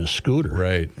around in a scooter.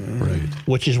 Right, right.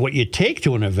 Which is what you take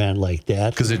to an event like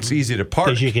that. Because it's easy to park.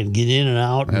 Because you can get in and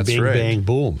out and That's bing, right. bang,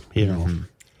 boom. You know.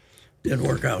 Didn't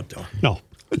work out though. No.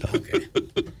 Okay.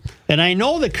 And I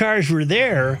know the cars were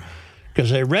there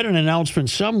because I read an announcement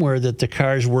somewhere that the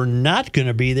cars were not going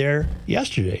to be there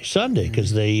yesterday, Sunday,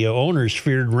 because the owners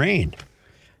feared rain.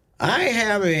 I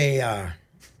have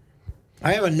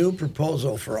a new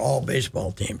proposal for all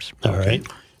baseball teams. All right.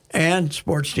 And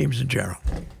sports teams in general.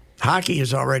 Hockey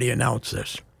has already announced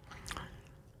this.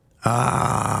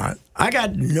 I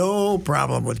got no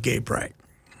problem with gay pride.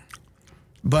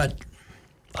 But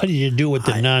What did you do with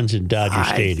the nuns in Dodger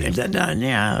Stadium?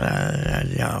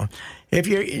 If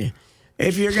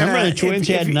you're gonna, Remember the Twins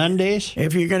if had you- nun days?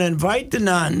 If you're gonna invite the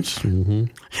nuns,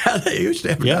 yeah, they used to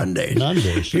have nun days. Nun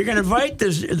days. If you're gonna invite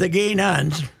the gay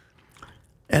nuns,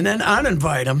 and then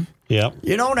uninvite them, Yep.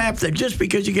 you don't have to. Just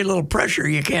because you get a little pressure,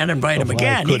 you can't invite them I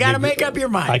again. You couldn't got to agree- make up your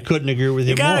mind. I couldn't agree with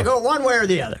you You got to more. go one way or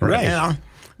the other. Right. You know?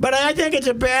 But I think it's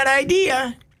a bad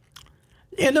idea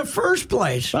in the first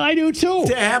place I do too.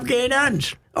 to have gay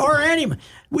nuns or any.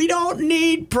 We don't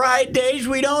need Pride Days.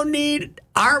 We don't need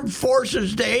Armed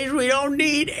Forces Days. We don't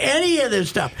need any of this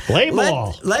stuff. Play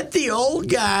ball. Let the old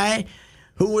guy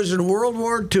who was in World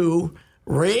War II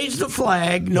raise the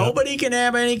flag. Nobody can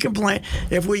have any complaint.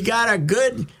 If we got a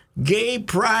good gay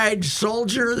pride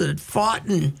soldier that fought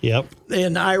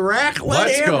in Iraq,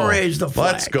 Let's him go. raise the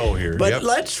flag. Let's go here. But Yep.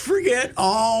 let's forget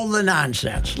all the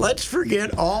nonsense. Let's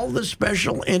forget all the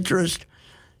special interest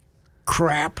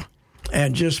crap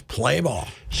and just play ball.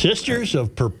 Sisters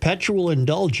of Perpetual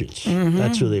Indulgence.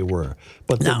 That's who they were.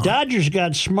 But the Dodgers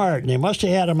got smart, and they must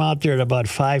have had them out there at about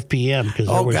 5 p.m. because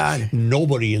there was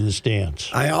nobody in the stands.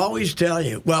 I always tell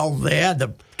you, well, they had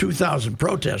the 2,000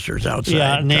 protesters outside.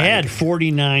 Yeah, and they had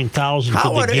 49,000 How for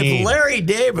the would game. if Larry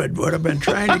David would have been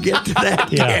trying to get to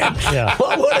that game?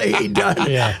 What would have he done?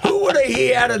 Yeah. Who would have he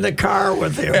had in the car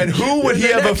with him? And who would he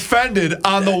have offended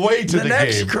on the way to the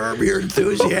next game? Curb Your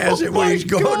Enthusiasm when he's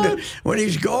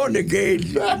going to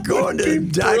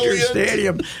Dodger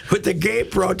Stadium with the gay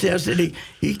protest, and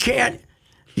he can't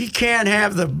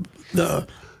have the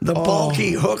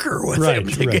bulky hooker with him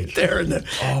to get there in the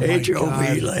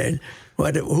HOV lane.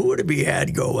 Who would it be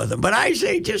had go with him? But I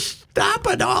say just stop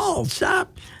it all.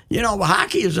 Stop.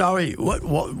 Hockey is already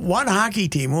one hockey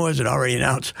team. Who was it already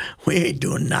announced? We ain't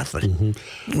doing nothing.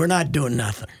 Mm-hmm. We're not doing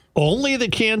nothing. Only the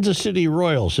Kansas City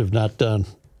Royals have not done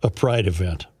a pride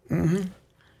event. Mm-hmm.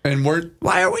 And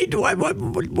why are we doing?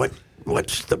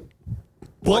 What's the?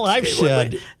 Well, I've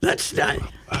said let's not.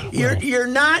 You're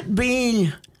not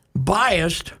being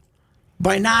biased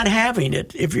by not having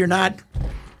it. If you're not.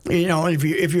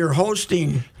 If you're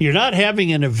hosting, you're not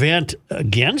having an event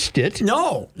against it.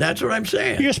 No, that's what I'm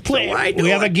saying. You just play. So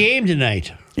we have a game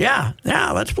tonight. Yeah,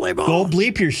 let's play ball. Go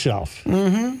bleep yourself.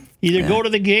 Mm-hmm. Either go to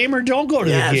the game or don't go to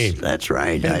the game. That's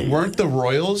right. Weren't the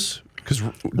Royals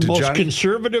the most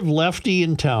conservative lefty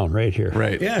in town right here?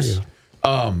 Right. Yes. Yeah.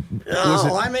 I'm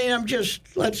just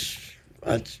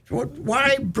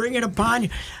why bring it upon you?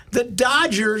 The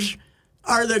Dodgers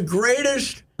are the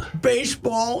greatest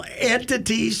baseball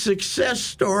entity success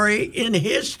story in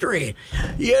history.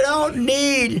 You don't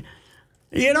need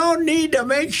to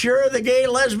make sure the gay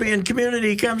lesbian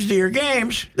community comes to your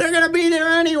games. They're going to be there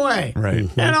anyway. Right.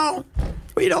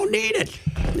 We don't need it.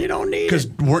 You don't need it. Because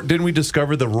didn't we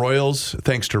discover the Royals,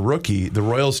 thanks to Rookie, the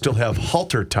Royals still have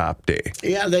halter top day?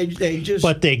 Yeah, they just.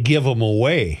 But they give them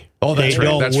away. Oh, that's they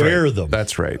right. don't wear them.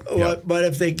 That's right. But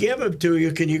if they give them to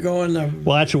you, can you go in the?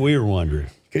 Well, that's what we were wondering.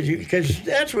 Because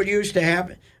that's what used to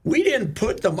happen. We didn't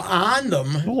put them on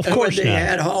them. Well, of course they not.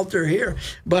 had halter here,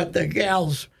 but the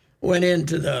gals went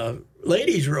into the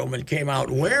ladies' room and came out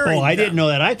wearing. Oh, I them. didn't know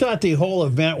that. I thought the whole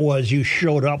event was you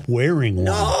showed up wearing one.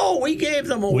 No, we gave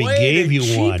them away. We gave you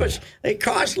cheapest. one. They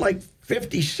cost like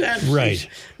 50 cents. Right.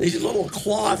 These little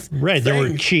cloth. Right. They were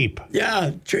things. cheap.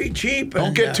 Yeah, cheap.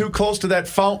 Don't get too close to that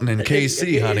fountain in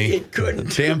KC, honey. It couldn't.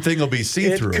 The damn thing will be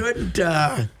see-through. It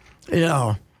couldn't.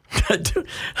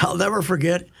 I'll never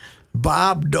forget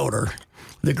Bob Doder,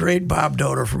 the great Bob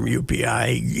Doder from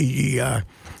UPI.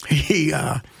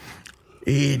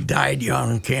 He died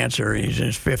young, cancer. He's in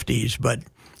his 50s, but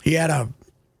he had a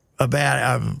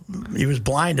bad. He was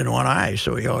blind in one eye,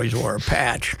 so he always wore a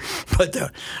patch. But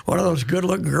one of those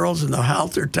good-looking girls in the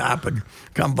halter top would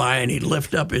come by, and he'd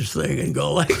lift up his thing and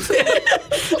go like this.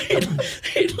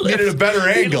 he'd Get it a better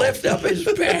angle. He'd lift up his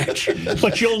patch.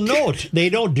 But you'll note they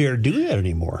don't dare do that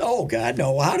anymore. Oh God,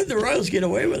 no! How did the Royals get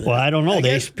away with it? Well, I don't know. I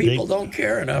guess people don't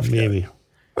care enough. Maybe.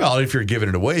 Well, if you're giving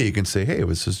it away, you can say, "Hey,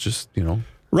 this is just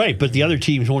Right, but the other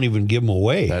teams won't even give them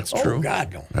away. That's true. Oh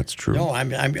God, no. That's true. No,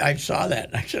 I saw that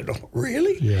and I said, "Oh,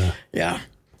 really?" Yeah. Yeah.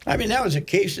 I mean, that was a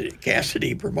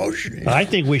Cassidy promotion. I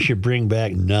think we should bring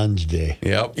back Nuns Day.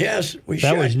 Yep. Yes, we should.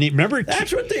 That was neat. Remember?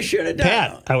 That's what they should have done.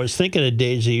 Pat, I was thinking of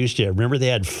days they used to have. Remember they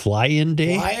had Fly-In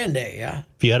Day? Fly-In Day, yeah.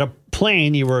 If you had a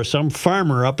plane, you were some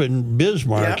farmer up in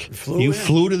Bismarck. Yep,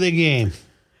 flew to the game.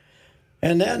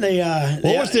 And then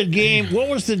What was the game? What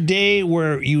was the day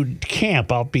where you'd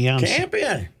camp out beyond? Camp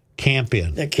in. Camp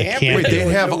in. The camp in. Wait, they'd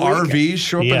have It was a RVs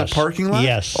show up in the parking lot?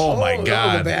 Yes. Oh, my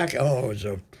God.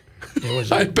 It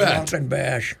was I a bet. drunken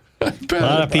bash. A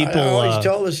lot of people, I always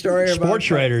told the story about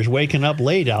sports writers waking up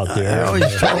late out there, I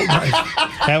always told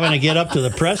having to get up to the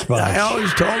press box. I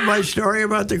always told my story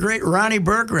about the great Ronnie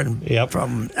Berggren. Yep.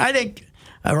 I think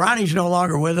Ronnie's no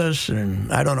longer with us, and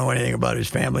I don't know anything about his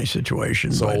family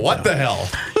situation. So what the hell?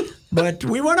 But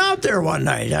we went out there one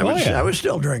night. I was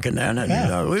still drinking then,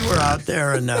 and we were out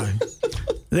there, and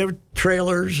there were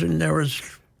trailers, and there was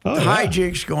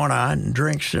hijinks going on, and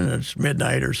drinks, and it's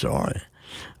midnight or so,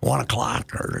 1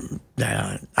 o'clock, or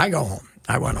I go home.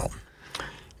 I went home,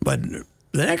 but the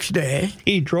next day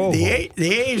He drove home.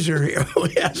 The A's are here. Oh,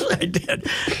 yes, I did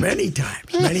many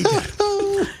times.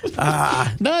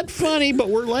 Not funny, but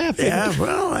we're laughing. Yeah,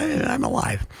 well, I'm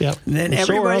alive. Yep. And then And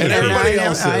so are everybody, others. Everybody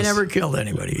else I is. never killed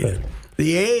anybody either.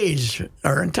 The A's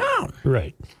are in town,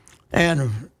 Right.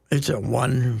 and it's a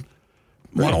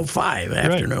 1:05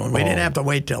 afternoon. We didn't have to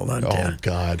wait till then. Oh,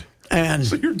 God. And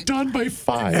So you're done by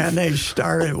 5. and they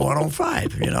start at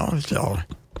 1:05. So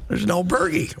there's no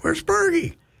Bergie. Where's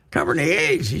Bergie? Covering the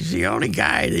A's. He's the only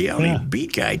guy, the only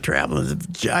beat guy traveling.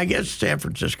 I guess San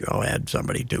Francisco had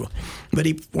somebody too, but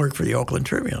he worked for the Oakland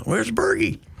Tribune. Where's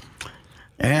Bergie?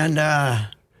 And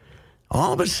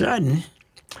all of a sudden,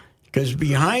 because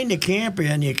behind the camp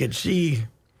in, you could see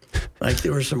Like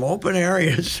there were some open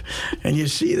areas, and you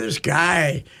see this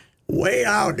guy way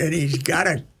out, and he's got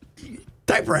a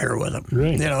typewriter with him.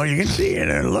 Right. You know, you can see it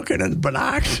and looking at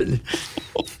binocs, and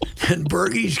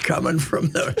Bergie's coming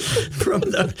from the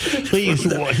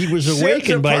he was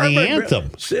awakened by the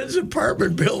anthem. Sid's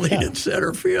apartment building in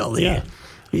center field.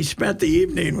 He spent the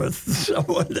evening with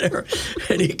someone there,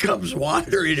 and he comes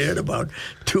wandering in about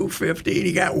 2:50.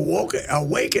 He got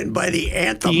awakened by the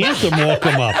anthem. The anthem woke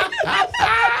him up.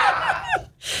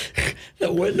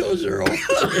 The windows are open.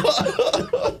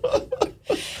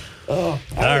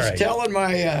 I was telling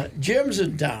my Jim's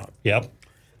in town. Yep.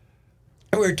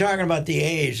 We were talking about the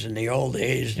A's in the old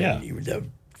days, Yeah. the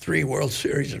 3 World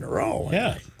Series in a row.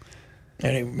 Yeah.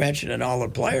 And he mentioned all the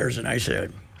players, and I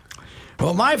said,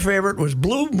 well, my favorite was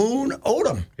Blue Moon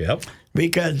Odom. Yep.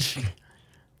 Because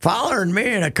Fowler and me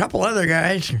and a couple other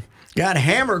guys got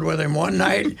hammered with him one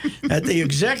night at the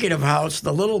Executive House,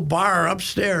 the little bar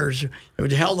upstairs.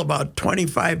 It held about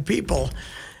 25 people.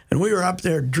 And we were up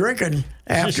there drinking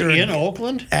after in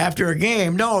Oakland? After a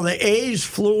game. No, the A's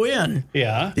flew in.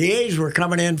 Yeah. The A's were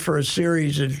coming in for a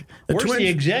series of Where's Twins. the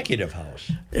Executive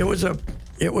House? It was a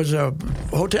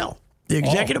hotel. The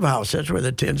Executive House. That's where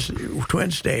the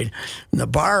Twins stayed. And the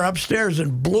bar upstairs,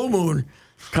 and Blue Moon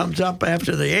comes up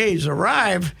after the A's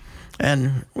arrive,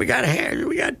 and we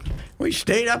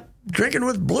stayed up drinking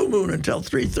with Blue Moon until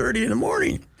 3:30 in the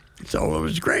morning. So it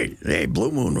was great. Hey,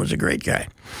 Blue Moon was a great guy.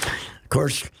 Of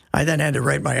course, I then had to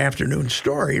write my afternoon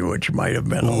story, which might have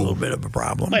been a little bit of a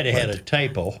problem. Might have had a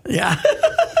typo. Yeah.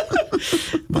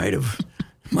 might have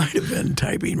been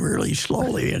typing really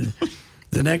slowly, and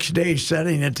the next day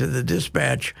setting it to the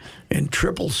dispatch in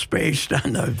triple spaced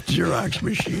on the Xerox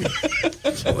machine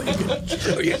so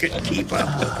you could keep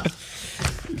up with it.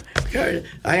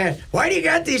 Why do you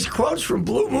got these quotes from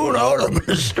Blue Moon Odom?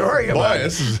 The story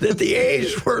about that the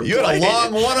A's were. You had a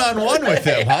long one-on-one with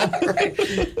him, huh? Right.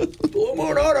 Blue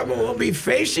Moon Odom will be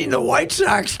facing the White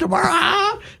Sox tomorrow.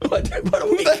 Huh? What do we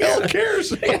Who the hell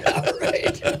cares? Yeah,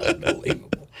 right.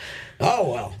 Unbelievable.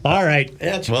 Oh, well. All right.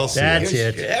 That's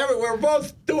it. We're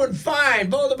both doing fine.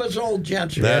 Both of us old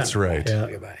gents. That's right. Yeah.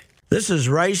 Goodbye. This is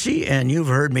Reusse, and you've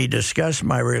heard me discuss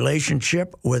my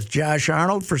relationship with Josh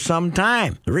Arnold for some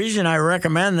time. The reason I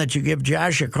recommend that you give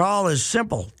Josh a call is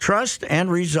simple: trust and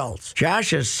results. Josh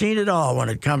has seen it all when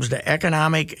it comes to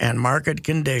economic and market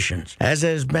conditions. As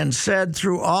has been said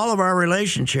through all of our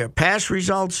relationship, past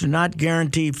results do not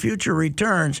guarantee future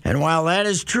returns, and while that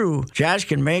is true, Josh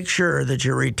can make sure that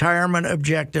your retirement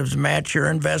objectives match your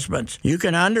investments. You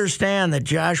can understand that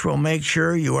Josh will make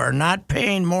sure you are not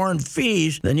paying more in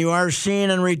fees than you are seeing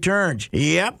in returns.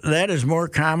 Yep, that is more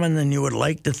common than you would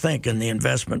like to think in the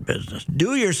investment business.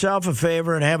 Do yourself a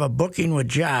favor and have a booking with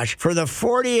Josh for the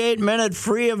 48-minute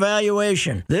free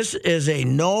evaluation. This is a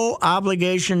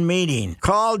no-obligation meeting.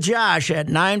 Call Josh at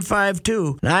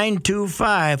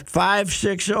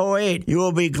 952-925-5608. You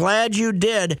will be glad you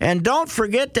did, and don't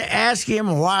forget to ask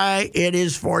him why it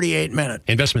is 48 minutes.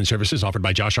 Investment services offered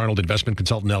by Josh Arnold Investment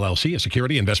Consultant LLC, a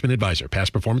security investment advisor.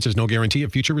 Past performance is no guarantee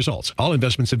of future results. All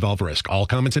investments involve risk. All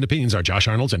comments and opinions are Josh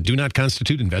Arnold's and do not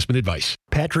constitute investment advice.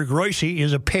 Patrick Reusse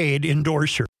is a paid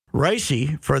endorser.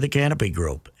 Reusse for the Canopy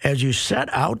Group. As you set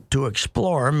out to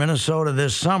explore Minnesota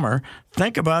this summer,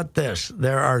 think about this.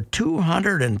 There are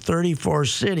 234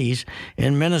 cities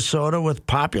in Minnesota with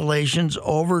populations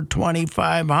over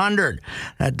 2,500.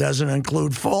 That doesn't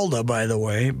include Fulda, by the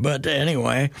way. But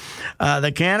anyway,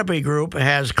 the Canopy Group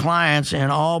has clients in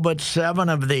all but 7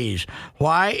 of these.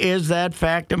 Why is that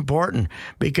fact important?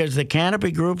 Because the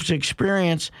Canopy Group's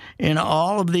experience in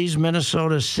all of these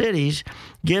Minnesota cities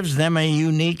gives them a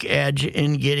unique edge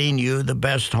in getting you the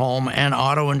best home and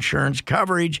auto insurance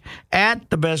coverage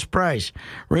at the best price.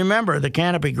 Remember, the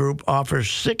Canopy Group offers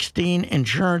 16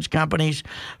 insurance companies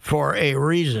for a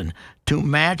reason: to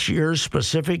match your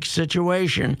specific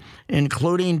situation,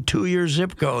 including 2-year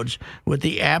zip codes, with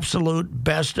the absolute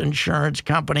best insurance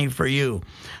company for you.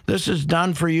 This is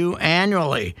done for you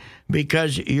annually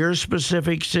because your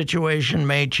specific situation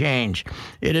may change.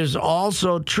 It is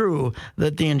also true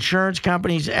that the insurance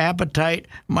company's appetite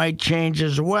might change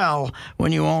as well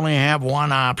when you only have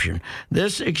one option.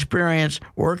 This experience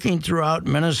working throughout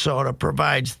Minnesota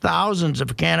provides thousands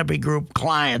of Canopy Group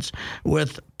clients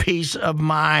with peace of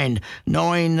mind,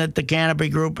 knowing that the Canopy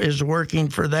Group is working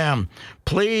for them.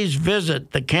 Please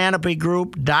visit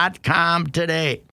thecanopygroup.com today.